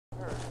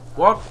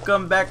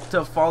Welcome back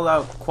to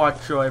Fallout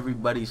Quattro,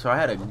 everybody. So I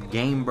had a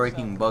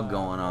game-breaking bug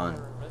going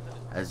on,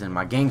 as in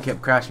my game kept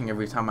crashing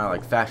every time I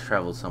like fast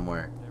traveled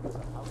somewhere,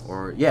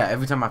 or yeah,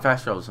 every time I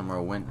fast traveled somewhere,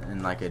 or went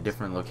in like a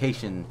different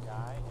location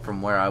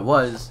from where I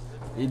was.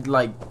 It'd be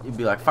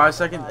like 5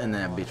 seconds, and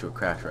then that bitch would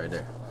crash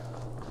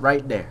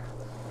right there.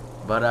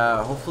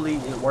 But hopefully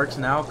it works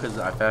now, because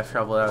I fast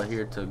traveled out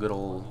here to good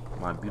old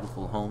my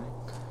beautiful home,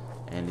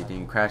 and it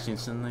didn't crash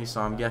instantly.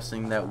 So I'm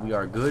guessing that we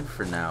are good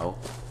for now.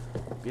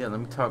 Yeah, let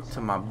me talk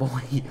to my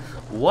boy.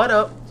 What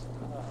up?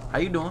 How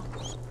you doing?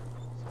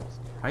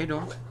 How you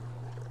doing?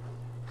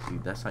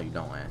 Dude, that's how you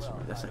don't answer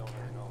me. That's a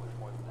cat.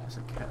 That's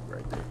a cat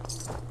right there.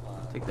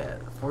 Take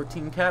that.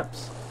 14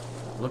 caps.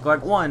 Look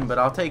like one, but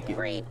I'll take it.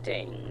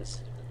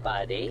 Greetings,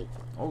 buddy.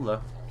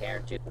 Hola. Care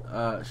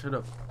to Shut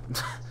up.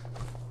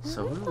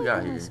 So who do we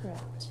got here?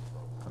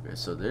 Okay,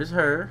 so there's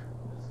her.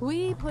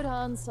 We put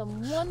on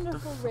some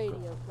wonderful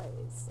radio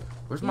plays.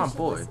 Where's my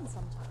boy?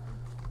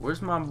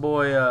 Where's my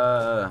boy,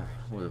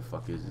 where the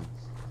fuck is he?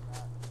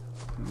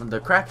 The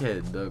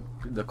crackhead,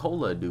 the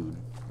cola dude.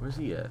 Where's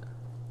he at?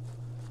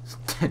 His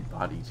dead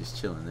body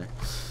just chilling there.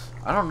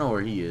 I don't know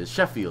where he is.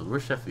 Sheffield,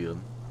 where's Sheffield?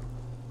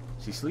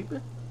 Is he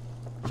sleeping?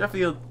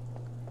 Sheffield,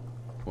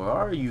 where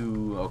are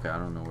you? Okay, I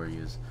don't know where he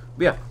is.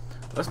 But yeah,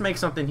 let's make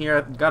something here.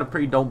 I got a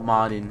pretty dope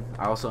mod in.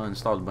 I also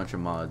installed a bunch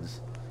of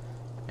mods.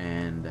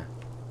 And,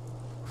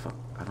 fuck,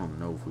 I don't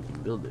know if we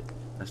can build it.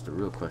 That's the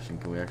real question.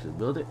 Can we actually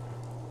build it?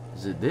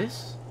 Is it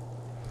this?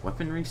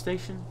 Weaponry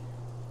station?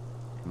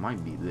 It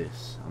might be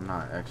this. I'm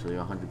not actually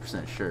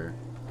 100% sure.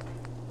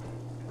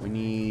 We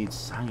need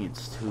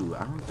science 2.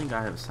 I don't think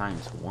I have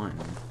science 1.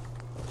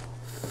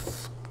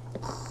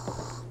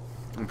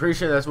 I'm pretty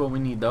sure that's what we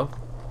need though.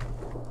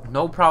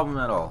 No problem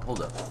at all.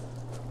 Hold up.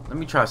 Let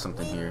me try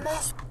something here.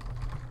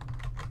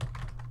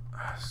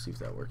 See if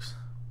that works.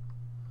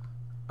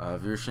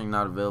 Viewer string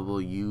not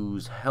available.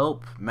 Use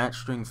help match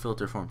string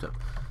filter form type.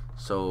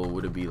 So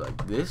would it be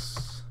like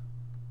this?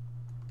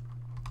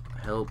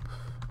 Help,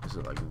 is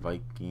it like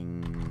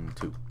Viking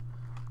 2?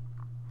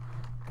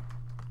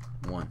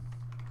 1,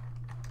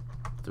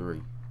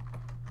 3,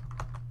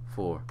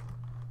 4.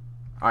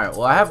 Alright,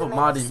 well I have a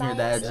mod in here that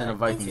adds in a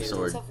Viking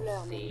sword.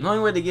 The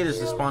only way to get it is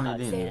to spawn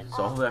it in,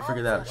 so hopefully I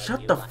figured that out.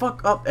 Shut the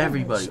fuck up,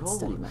 everybody.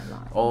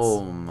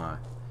 Oh my.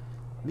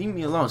 Leave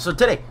me alone. So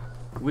today,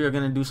 we are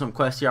going to do some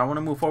quests here. I want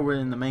to move forward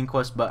in the main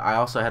quest, but I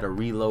also had to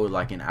reload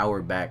like an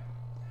hour back,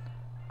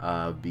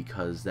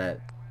 because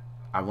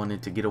I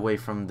wanted to get away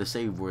from the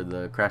save where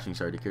the crashing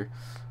started to occur.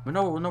 But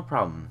no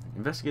problem.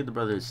 Investigate the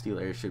Brotherhood Steel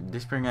airship.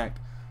 Disappearing act.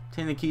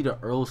 Obtain the key to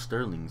Earl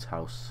Sterling's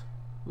house.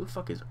 Who the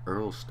fuck is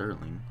Earl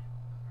Sterling?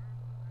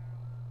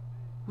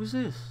 Who's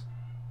this?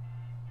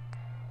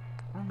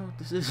 I don't know what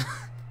this is.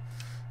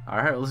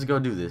 Alright, let's go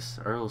do this.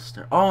 Earl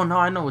Sterling. Oh, no,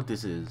 I know what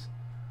this is.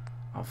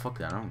 Oh, fuck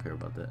that. I don't care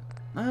about that.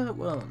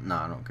 Well, no,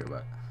 I don't care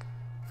about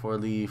it.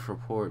 4-leaf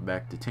report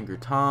back to Tinker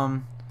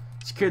Tom.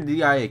 Secured the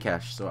DIA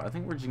cache, so I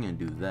think we're just gonna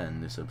do that in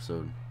this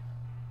episode.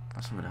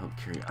 Want somebody to help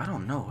carry. I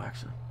don't know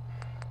actually.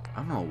 I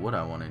don't know what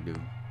I want to do.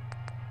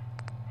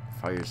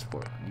 Fire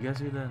support. You guys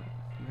hear that?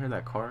 You hear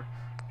that car?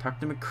 Talk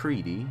to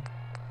McCready.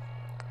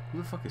 Who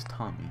the fuck is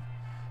Tommy?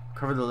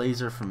 Cover the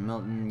laser from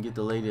Milton. Get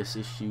the latest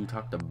issue.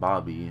 Talk to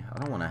Bobby. I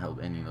don't want to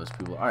help any of those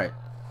people. All right,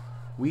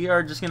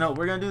 we're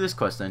gonna do this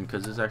quest then,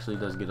 because this actually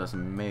does get us a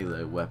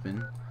melee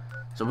weapon.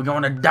 So we're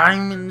going to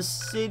Diamond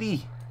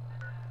City.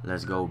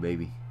 Let's go,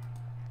 baby.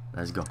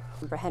 Let's go.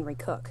 For Henry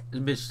Cook.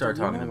 This bitch started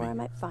talking to me. Where I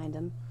might find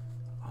him.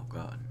 Oh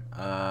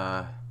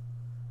god.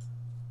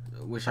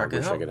 Wish I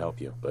could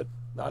help you, but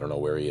I don't know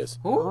where he is.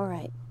 Who? All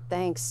right.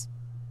 Thanks.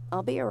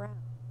 I'll be around.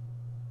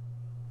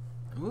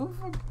 Who?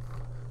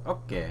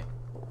 Okay.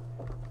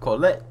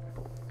 Colette.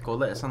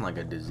 Colette sounds like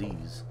a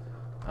disease.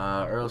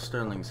 Earl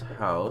Sterling's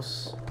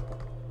house.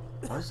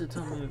 Why does it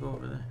tell me to go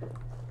over there?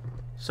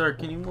 Sir,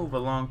 can you move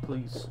along,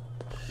 please?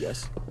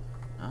 Yes.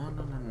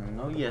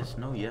 No, yes,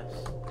 no, yes.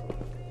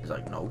 He's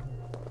like, no.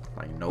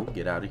 Like, no,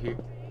 get out of here.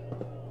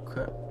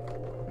 Crap.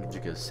 You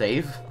can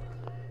save.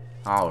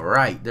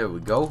 Alright, there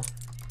we go.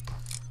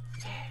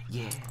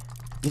 Yeah.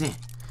 Get in.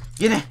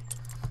 Get in.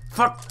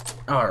 Fuck.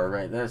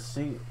 Alright, let's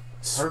see.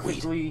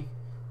 Perfectly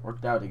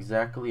worked out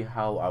exactly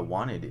how I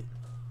wanted it.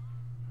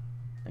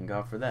 Thank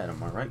God for that,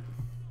 am I right?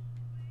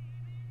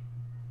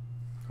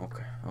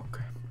 Okay.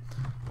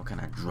 What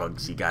kind of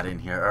drugs you got in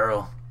here,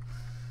 Earl?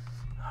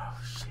 Oh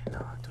shit, no,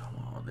 I don't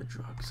want all the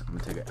drugs. I'm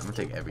gonna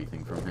take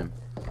everything from him.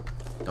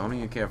 Don't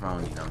even care if I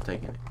don't need it, I'm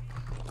taking it.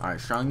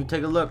 Alright, Strong, you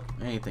take a look.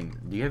 Anything.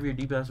 Do you have your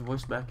deep ass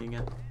voice back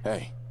again?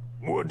 Hey.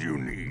 What do you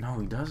need? No,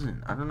 he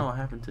doesn't. I don't know what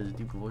happened to his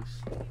deep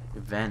voice.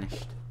 It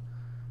vanished.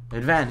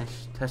 It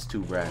vanished. Test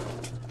tube rat.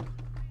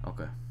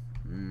 Okay.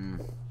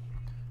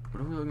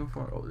 What are we looking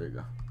for? Oh, there you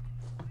go.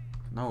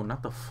 No,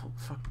 not the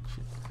fucking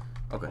shit.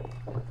 Okay.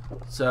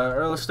 So,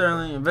 Earl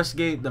Sterling,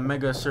 investigate the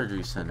Mega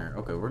Surgery Center.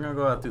 Okay, we're gonna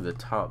go out through the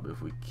top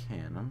if we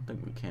can. I don't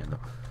think we can, though.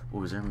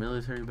 Oh, is there a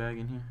military bag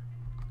in here?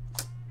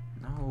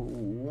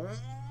 No.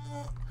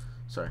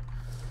 Sorry.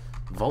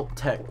 Vault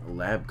Tech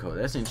Lab Coat.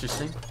 That's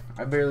interesting.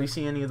 I barely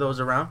see any of those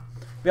around.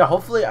 Yeah,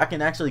 hopefully I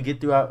can actually get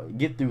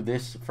through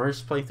this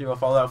first playthrough of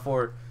Fallout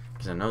 4,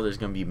 because I know there's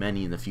gonna be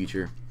many in the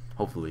future.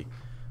 Hopefully,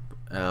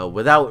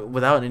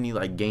 without any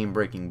like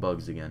game-breaking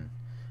bugs again,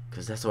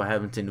 because that's what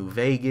happened to New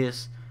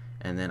Vegas.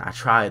 And then I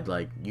tried,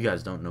 like, you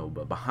guys don't know,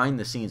 but behind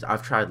the scenes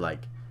I've tried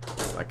like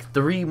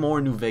 3 more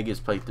New Vegas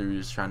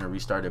playthroughs trying to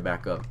restart it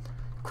back up.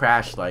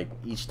 Crashed, like,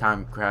 each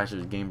time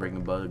crashes,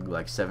 game-breaking bug,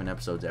 like 7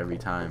 episodes every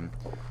time.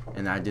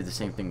 And I did the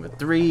same thing with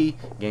 3,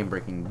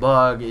 game-breaking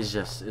bug. It's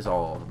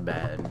all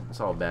bad. It's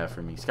all bad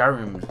for me.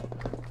 Skyrim is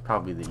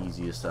probably the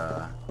easiest.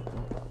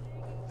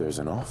 There's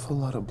an awful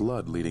lot of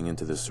blood leading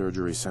into the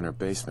surgery center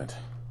basement.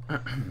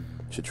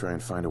 Should try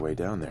and find a way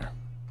down there.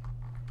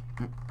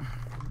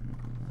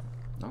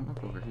 Don't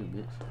look over here,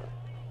 bitch.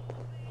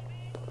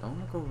 Don't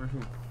look over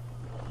here.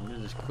 I'm gonna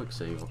just quick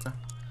save, okay?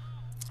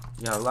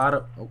 You got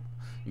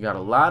a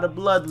lot of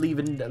blood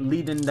leading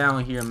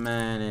down here,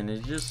 man, and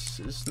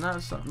it's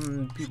not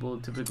something people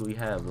typically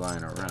have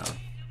lying around.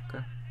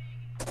 Okay?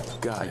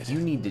 Got Like, it. you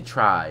need to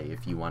try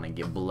if you want to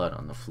get blood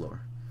on the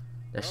floor.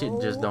 That shit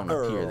just don't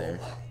appear there.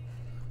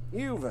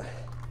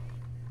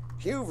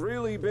 You've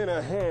really been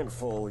a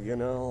handful, you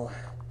know.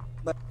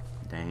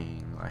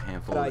 Dang, a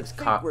handful But of I this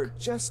think cock. we're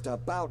just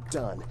about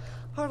done.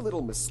 Our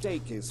little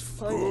mistake is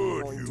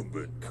finally going to be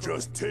Human, corrected.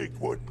 just take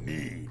what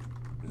need,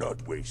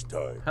 not waste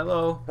time.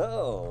 Hello.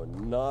 Oh,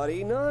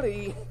 naughty,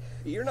 naughty.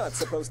 You're not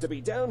supposed to be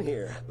down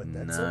here, but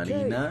that's Naughty,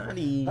 okay.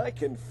 naughty. I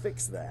can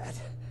fix that.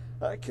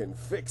 I can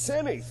fix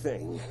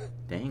anything.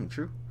 Dang,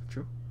 true.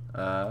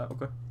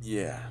 Okay.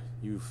 Yeah,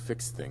 you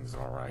fixed things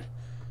all right.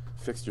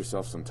 Fixed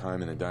yourself some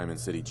time in a Diamond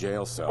City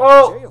jail cell.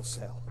 Oh! Jail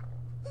cell.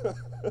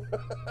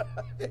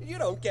 You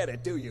don't get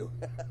it, do you?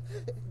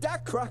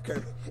 Doc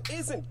Crocker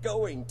isn't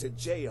going to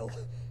jail.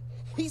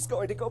 He's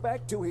going to go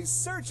back to his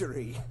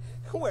surgery,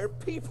 where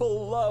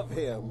people love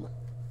him.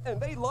 And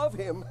they love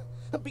him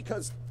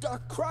because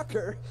Doc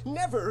Crocker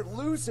never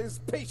loses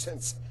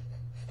patience.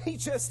 He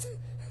just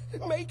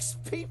makes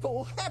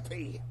people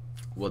happy.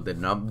 What the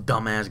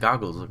dumbass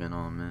goggles looking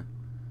on, man?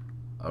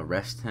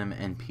 Arrest him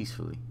and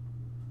peacefully.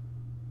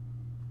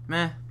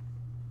 Meh.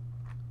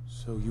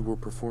 So you were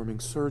performing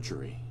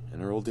surgery,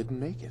 and Earl didn't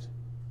make it.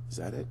 Is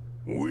that it?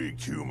 Weak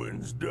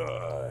humans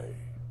die.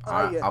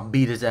 I'll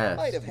beat his ass.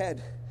 Might have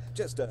had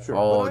just a.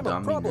 Oh, but I'm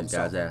I'm a beating problem this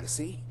guy's solver, ass. you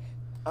see.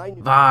 I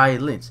knew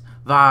Violence.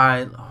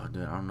 Oh,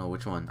 dude, I don't know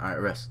which one. All right,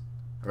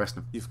 arrest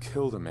him. You've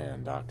killed a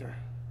man, Doctor.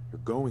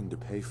 You're going to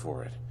pay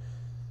for it.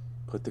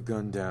 Put the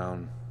gun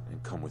down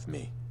and come with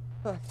me.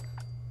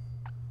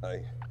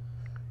 I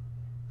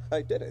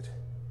did it,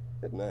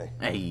 didn't I?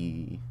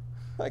 Hey.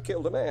 I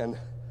killed a man.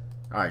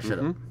 All right, shut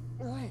up.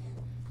 I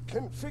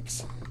can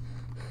fix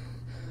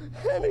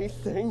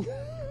anything.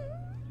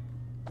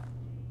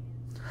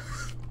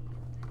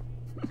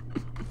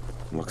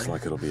 Looks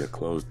like it'll be a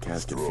closed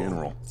casket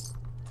funeral.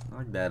 I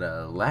like that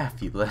laugh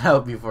he let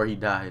out before he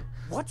died.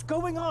 What's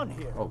going on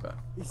here? Oh god.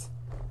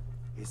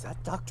 Is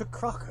that Dr.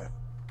 Crocker?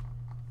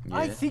 Yeah.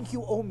 I think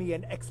you owe me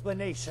an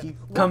explanation. He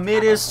What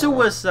committed happened?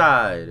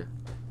 suicide.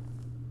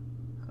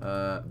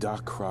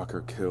 Doc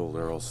Crocker killed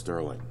Earl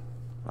Sterling.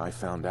 I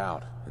found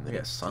out, and then Yeah,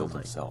 he killed sunlight.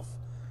 himself.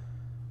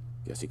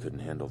 Guess he couldn't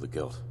handle the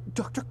guilt.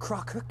 Dr.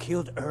 Crocker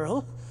killed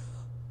Earl?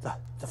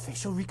 The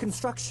facial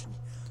reconstruction.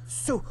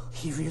 So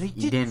he really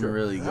He didn't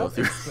really go That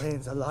through.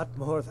 explains a lot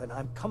more than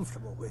I'm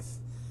comfortable with.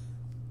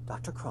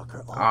 Dr.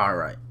 Crocker. All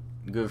right,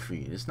 good for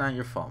you. It's not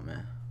your fault,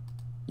 man.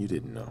 You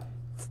didn't know.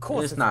 Of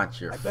course It's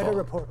not your I better fault.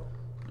 report.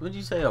 What'd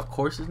you say? Of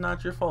course it's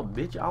not your fault,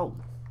 bitch. I'll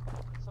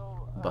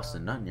bust a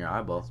nut in your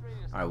eyeball.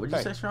 All right, what'd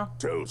you say, Strong?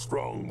 Tell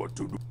Strong what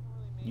to do.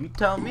 You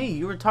tell me.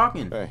 You were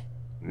talking. Hey,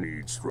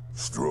 Need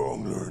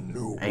strong learn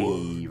new Hey,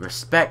 word.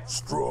 respect.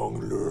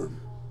 Strong learn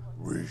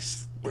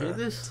respect. Hear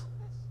this?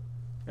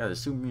 Yeah, the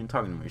Superman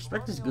talking to me.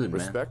 Respect is good, man.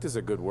 respect is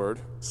a good word.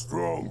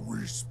 Strong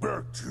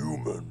respect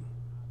human.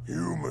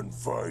 Human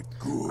fight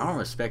good. I don't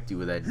respect you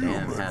with that damn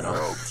Human hat help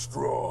on.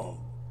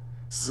 strong.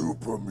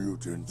 Super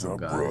mutants Oh are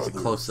god, it's a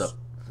brothers. close up.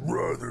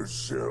 Brothers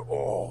share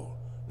all,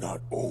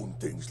 not own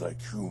things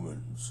like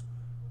humans.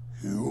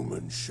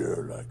 Humans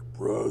share like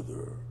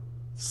brother.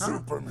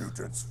 Super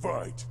mutants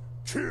fight.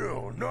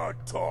 Kill,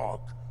 not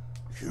talk.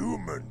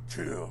 Human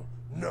kill,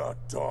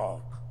 not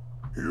talk.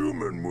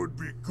 Human would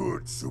be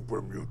good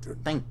super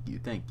mutant. Thank you,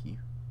 thank you.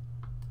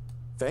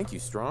 Thank you,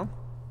 Strong.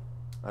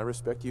 I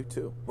respect you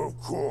too. Of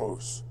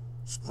course.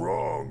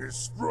 Strong is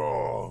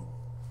strong.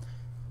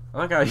 I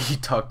like how he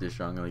talked to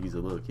Strong like he's a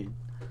little kid.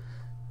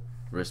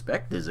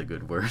 Respect is a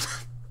good word.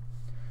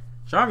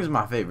 Strong is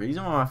my favorite. He's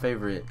one of my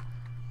favorite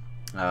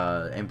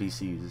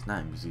NPCs,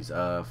 not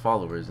NPCs,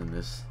 followers in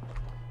this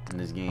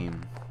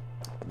game.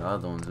 The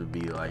other ones would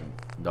be like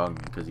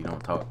Dogmeat because he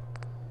don't talk.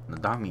 And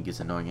the Dogmeat gets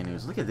annoying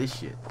anyways. Look at this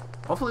shit.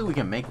 Hopefully we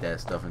can make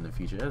that stuff in the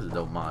future. That's a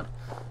dope mod.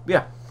 But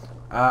yeah,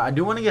 I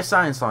do want to get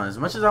science on as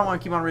much as I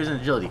want to keep on raising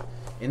agility.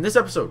 In this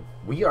episode,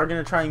 we are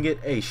gonna try and get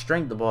a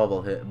strength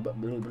bobblehead.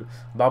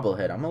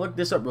 I'm gonna look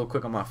this up real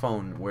quick on my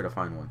phone where to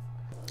find one.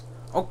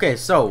 Okay,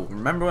 so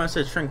remember when I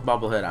said strength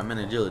bobblehead? I'm an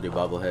agility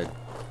bobblehead.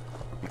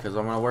 because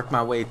I want to work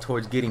my way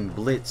towards getting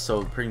blitzed,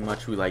 so pretty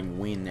much we like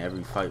win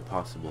every fight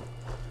possible.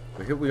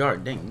 But here we are.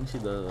 Dang, you can see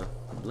the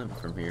blimp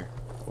from here,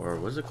 or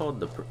what's it called?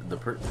 The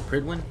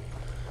Pridwin.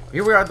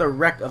 Here we are at the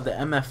wreck of the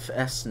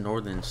MFS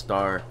Northern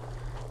Star.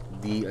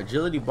 The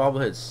agility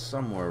bobblehead's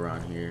somewhere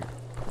around here.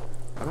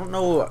 I don't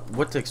know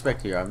what to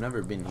expect here. I've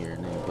never been here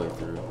in any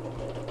playthrough.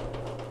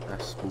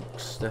 That's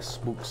spooks. That's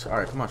spooks.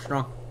 Alright, come on,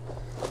 strong.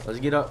 Let's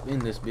get up in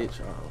this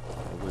bitch. Oh,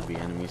 there would be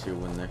enemies here,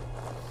 wouldn't there?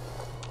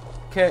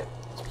 Okay,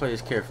 let's play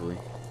this carefully.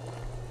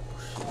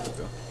 Oh, shit,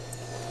 go.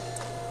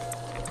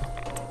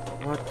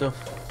 What the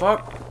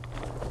fuck?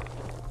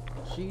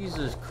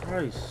 Jesus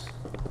Christ.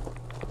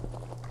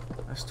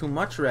 That's too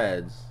much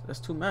rads. That's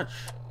too much.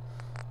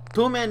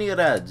 Too many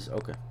rads.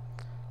 Okay.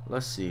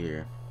 Let's see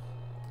here.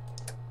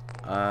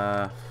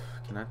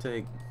 Can I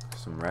take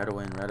some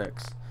Radaway and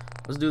Radex?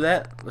 Let's do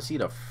that. Let's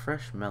eat a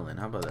fresh melon.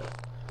 How about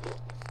that?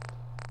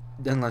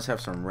 Then let's have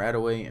some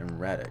Radaway and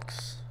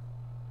Radex.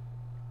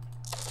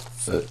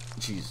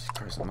 Jesus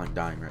Christ, I'm like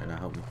dying right now.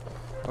 Help me.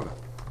 Okay.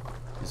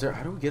 Is there?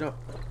 How do we get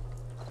up?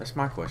 That's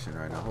my question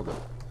right now. Hold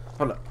up.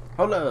 Hold up.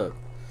 Hold up.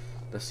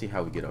 Let's see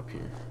how we get up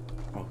here.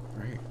 Oh,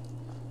 right here.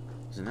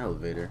 There's an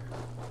elevator.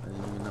 I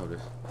didn't even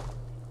notice.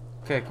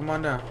 Okay, come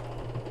on down.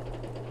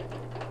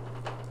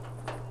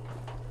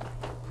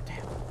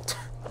 Damn.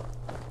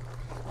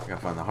 I gotta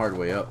find the hard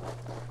way up.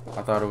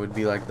 I thought it would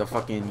be like the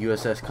fucking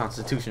USS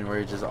Constitution where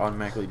it just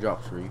automatically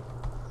drops for you.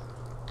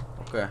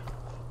 Okay.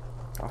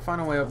 I'll find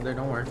a way up there,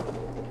 don't worry.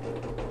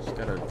 Just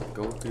gotta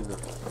go through the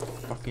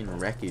fucking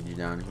wreckage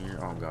down here.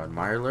 Oh god,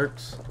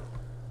 Mirelurks.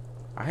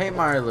 I hate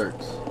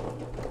Mirelurks.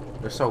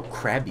 They're so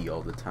crabby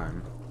all the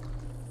time.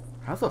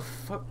 How the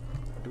fuck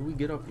do we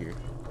get up here?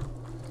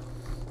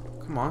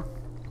 Come on.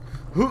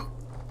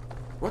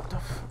 What the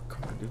fuck?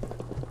 Come on, dude.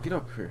 Get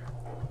up here.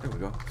 There we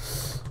go.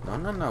 No,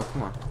 no, no.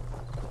 Come on.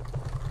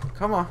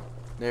 Come on.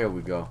 There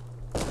we go.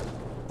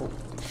 Holy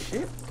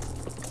shit.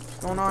 What's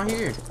going on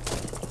here?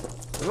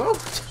 Hello?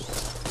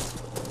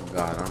 Oh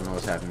god, I don't know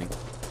what's happening.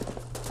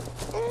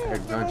 They're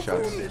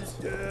gunshots.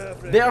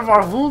 Der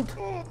war wund.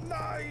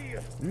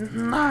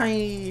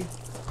 Nein.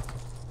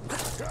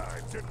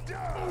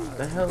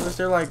 The hell is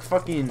there, like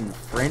fucking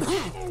French?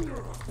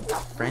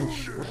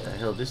 What the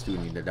hell? This dude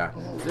need to die.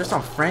 There's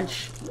some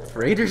French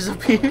raiders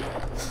up here.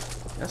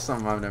 That's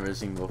something I've never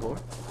seen before.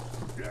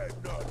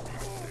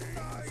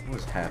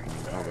 What's happening?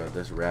 Oh god,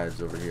 there's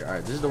rads over here.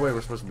 Alright, this is the way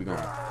we're supposed to be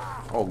going.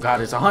 Oh god,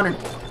 it's a hunter.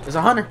 It's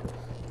a hunter.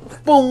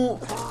 Boom.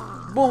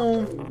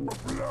 Boom.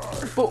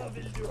 Boom.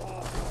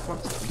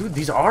 Dude,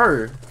 these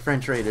are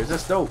French raiders.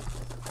 That's dope.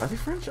 Are they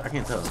French? I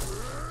can't tell.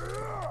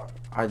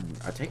 I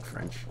take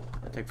French.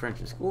 I take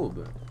French in school,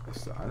 but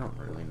I don't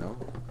really know.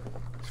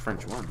 It's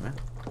French 1, man.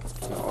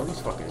 So all these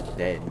fuckers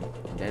dead.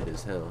 Dead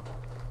as hell.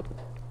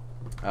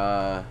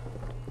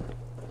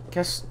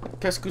 Qu'est-ce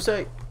que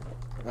c'est?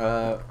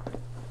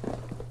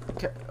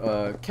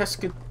 Qu'est-ce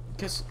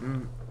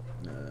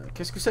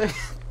que c'est?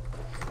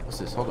 What's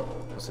this? Hold up.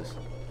 What's this?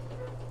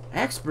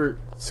 Expert.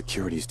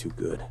 Security's too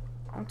good.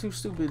 I'm too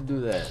stupid to do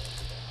that.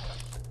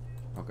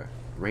 Okay.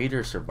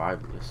 Raider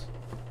survivalist.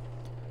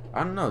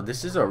 I don't know.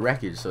 This is a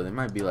wreckage, so they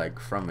might be like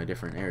from a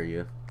different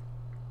area.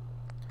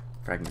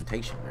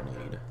 Fragmentation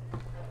grenade.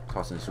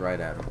 Tossing this right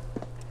at him.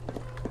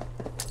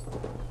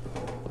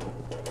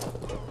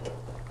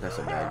 That's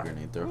a bad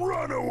grenade throw.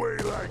 Run away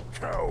like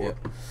coward.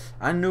 Yep.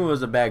 I knew it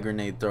was a bad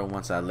grenade throw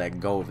once I let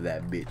go of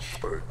that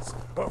bitch.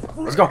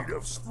 Let's go.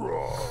 Of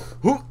straw.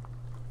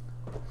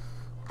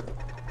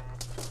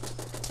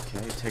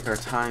 Okay, take our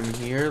time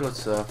here.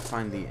 Let's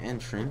find the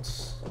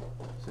entrance.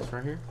 Is this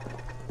right here?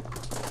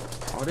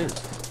 Oh, it is.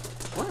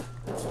 What?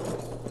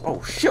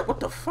 Oh shit! What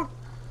the fuck?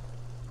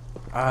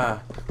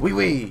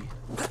 Oui.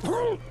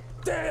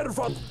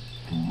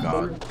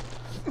 God.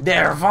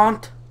 Der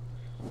Wand.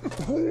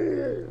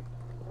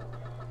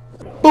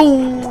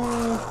 Boom!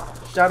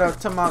 Shout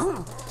out to my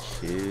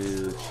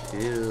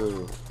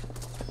chill.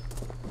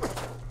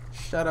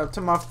 Shout out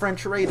to my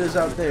French raiders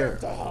out there.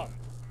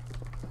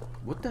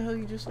 What the hell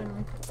you just said to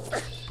me?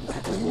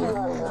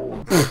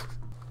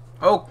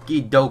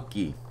 Okie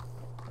dokie.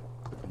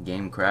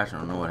 Game crash. I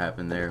don't know what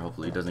happened there.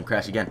 Hopefully it doesn't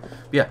crash again.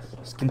 But yeah,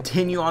 let's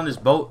continue on this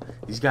boat.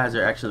 These guys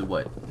are actually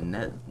what?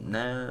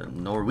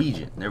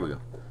 Norwegian. There we go.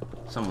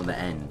 Some with the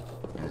N.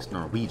 And it's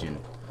Norwegian.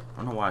 I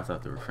don't know why I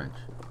thought they were French.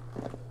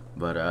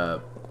 But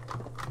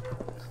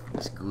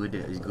it's good.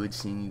 It's good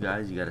seeing you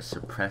guys. You got a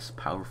suppressed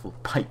powerful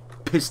pipe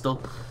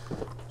pistol.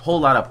 Whole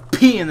lot of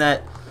P in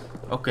that.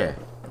 Okay.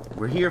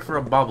 We're here for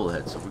a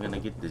bobblehead, so we're gonna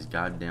get this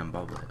goddamn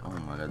bobblehead. Oh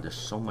my god, there's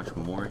so much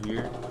more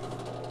here.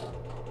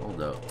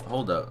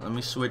 Hold up. Let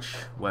me switch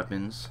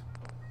weapons.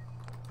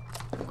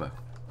 Okay.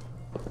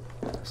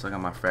 So I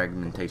got my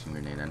fragmentation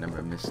grenade. I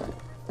never missed it.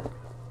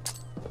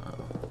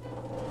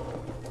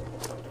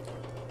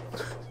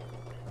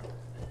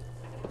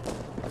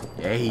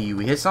 Hey,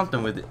 we hit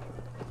something with it.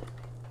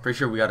 Pretty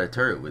sure we got a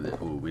turret with it.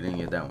 Oh, we didn't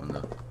get that one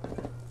though.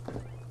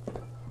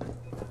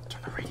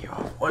 Turn the radio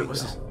off. Wait,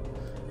 what's this?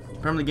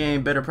 From the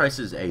game, better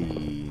prices.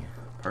 Hey,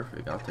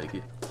 perfect. I'll take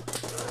it.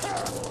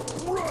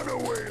 Run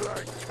away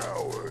like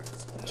cowards.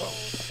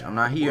 Shh, I'm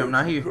not here. I'm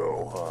not here.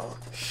 Go, huh?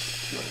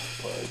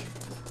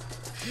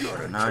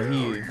 I'm not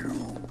here.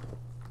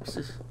 What's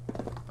this?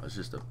 Oh, it's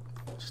just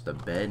a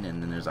bed,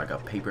 and then there's like a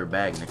paper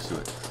bag next to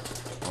it.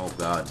 Oh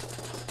god.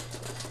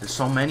 There's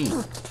so many.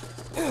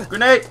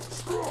 Grenade!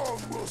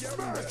 Strong will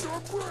smash your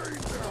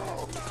brains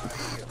out.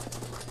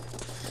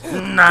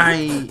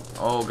 Nice.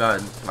 Oh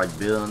god, like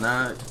Bill and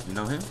that. You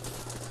know him?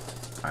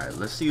 Alright,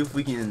 let's see if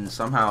we can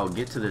somehow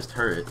get to this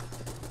turret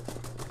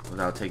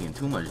without taking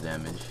too much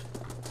damage.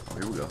 Oh,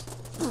 here we go.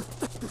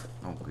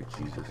 Oh good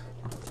Jesus.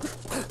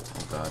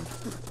 Oh god.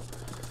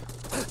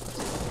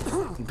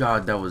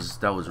 God, that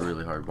was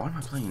really hard. Why am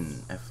I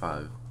playing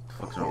F5? The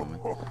fuck's wrong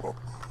with me?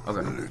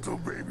 Okay. Little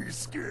baby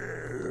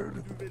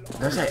scared.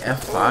 Did I say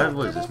F5?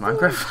 What is this,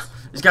 Minecraft?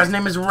 This guy's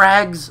name is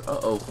Rags!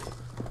 Uh-oh.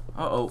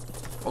 Uh-oh.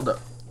 Hold up.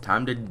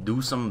 Time to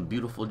do some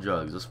beautiful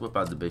drugs. Let's whip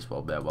out the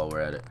baseball bat while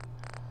we're at it.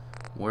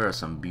 Where are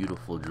some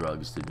beautiful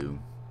drugs to do?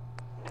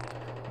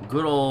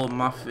 Good old,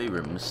 my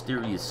favorite,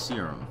 mysterious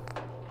serum.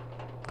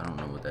 I don't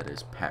know what that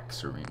is. Pack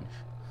syringe.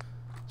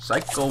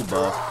 Psycho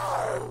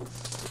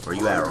buff. Where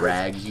you at,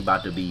 Rags? You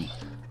about to be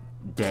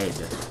dead.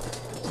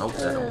 Nope,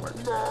 that don't work.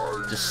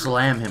 Just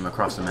slam him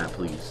across the map,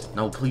 please.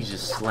 No, please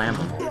just slam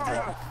him.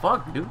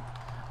 Fuck, dude.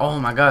 Oh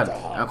my god.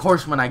 And of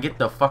course, when I get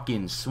the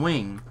fucking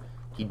swing,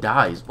 he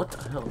dies. What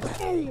the hell? Get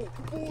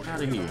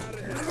out of here.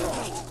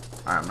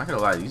 Alright, I'm not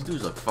gonna lie. These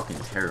dudes look fucking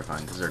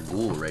terrifying because they're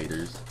ghoul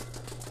raiders.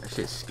 That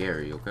shit's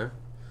scary, okay?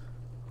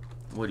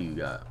 What do you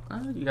got?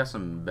 You got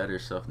some better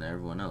stuff than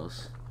everyone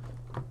else.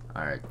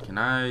 Alright, can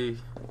I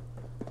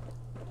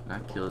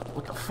kill it?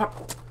 What the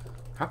fuck?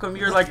 How come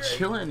you're like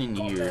chilling in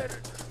here?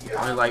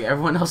 Or like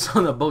everyone else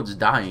on the boat's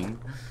dying.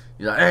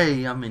 You're like,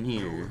 hey, I'm in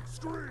here.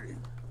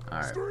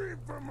 Alright.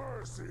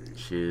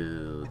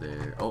 Chill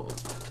there. Oh.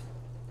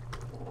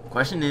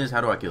 Question is,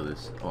 how do I kill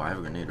this? Oh, I have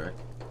a grenade, right?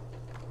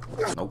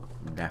 Nope.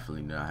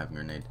 Definitely do not have a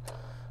grenade.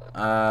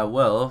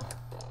 Well.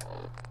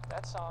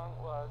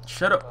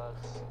 Shut up.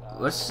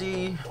 Let's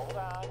see.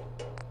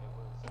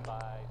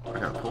 I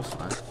got a pulse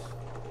line.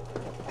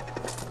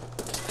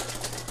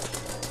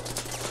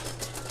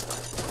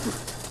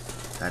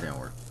 That didn't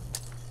work.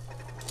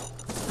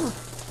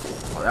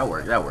 Oh, that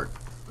worked. That worked.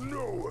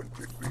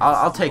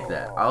 I'll take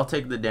that. I'll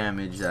take the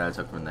damage that I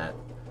took from that,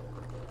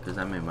 because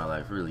that made my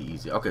life really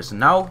easy. Okay, so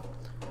now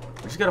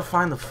we just gotta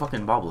find the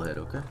fucking bobblehead.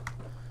 Okay,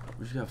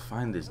 we just gotta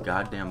find this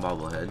goddamn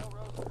bobblehead,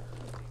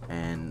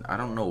 and I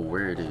don't know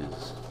where it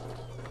is.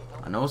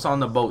 I know it's on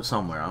the boat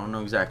somewhere. I don't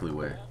know exactly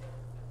where.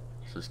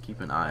 So just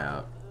keep an eye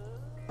out.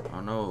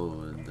 Oh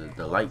no,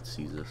 the light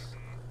sees us.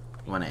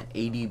 You want an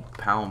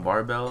 80-pound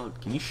barbell?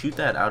 Can you shoot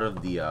that out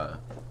of the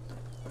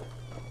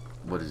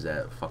what is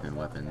that fucking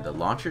weapon? The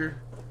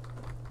launcher?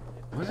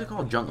 What is it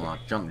called? Junk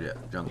jet.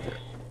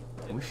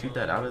 Can we shoot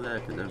that out of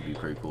that? Because that would be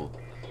pretty cool.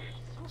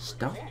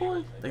 Stealth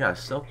boy? They got a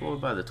stealth boy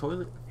by the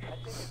toilet?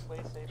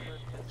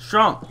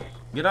 Strong!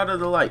 Get out of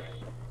the light.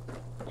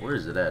 Where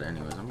is it at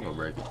anyways? I'm gonna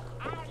break it.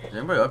 Is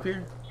anybody up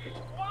here?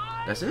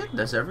 That's it?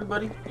 That's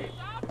everybody?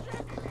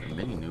 A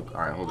mini nuke.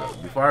 Alright, hold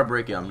up. Before I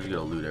break it, I'm just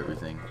gonna loot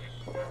everything.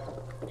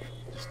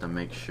 Just to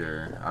make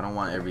sure. I don't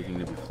want everything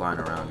to be flying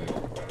around me.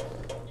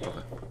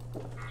 Okay.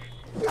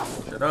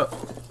 Shut up.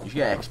 You should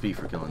get XP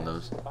for killing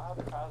those.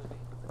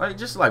 Like,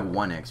 just like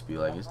 1 XP.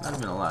 Like, it's not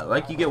even a lot.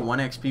 Like, you get 1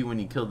 XP when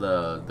you kill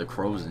the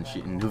crows and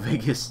shit in New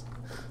Vegas.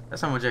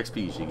 That's how much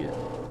XP you should get.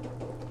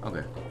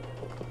 Okay.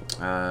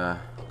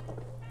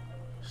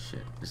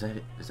 Shit. Is that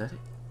it? Is that it?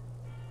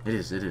 It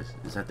is. It is.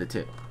 Is that the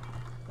tip?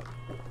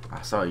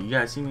 I saw it. You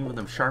guys see me with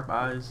them sharp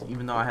eyes?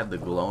 Even though I have the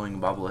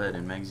glowing bobblehead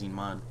in magazine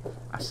mod,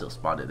 I still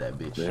spotted that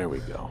bitch. There we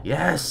go.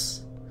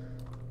 Yes!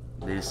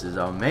 This is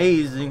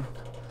amazing.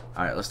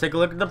 Alright, let's take a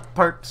look at the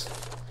perks.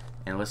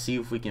 And let's see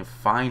if we can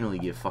finally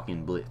get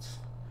fucking Blitz.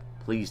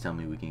 Please tell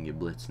me we can get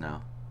Blitz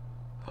now.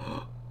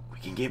 We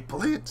can get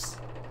Blitz!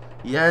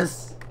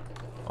 Yes!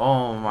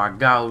 Oh my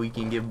god, we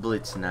can get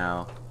Blitz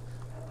now.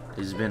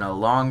 It's been a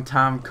long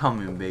time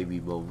coming, baby,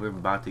 but we're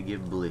about to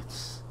get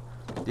Blitz.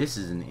 This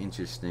is an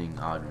interesting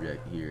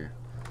object here.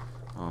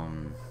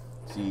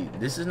 See,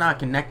 this is not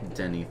connected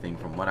to anything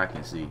from what I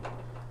can see.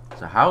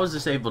 So how is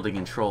this able to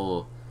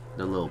control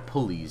the little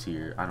pulleys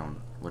here? I don't,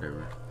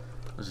 whatever.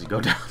 Let's just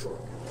go down.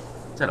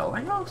 Is that a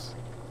lighthouse?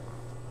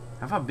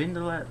 Have I been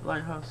to that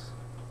lighthouse?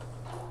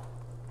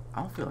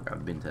 I don't feel like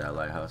I've been to that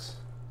lighthouse.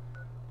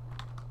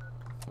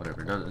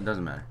 Whatever, it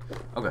doesn't matter.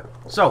 Okay,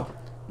 so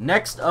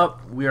next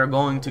up we are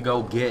going to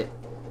go get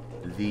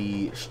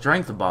the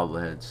strength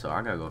bobblehead. So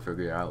I gotta go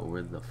figure out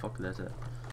where the fuck that's at.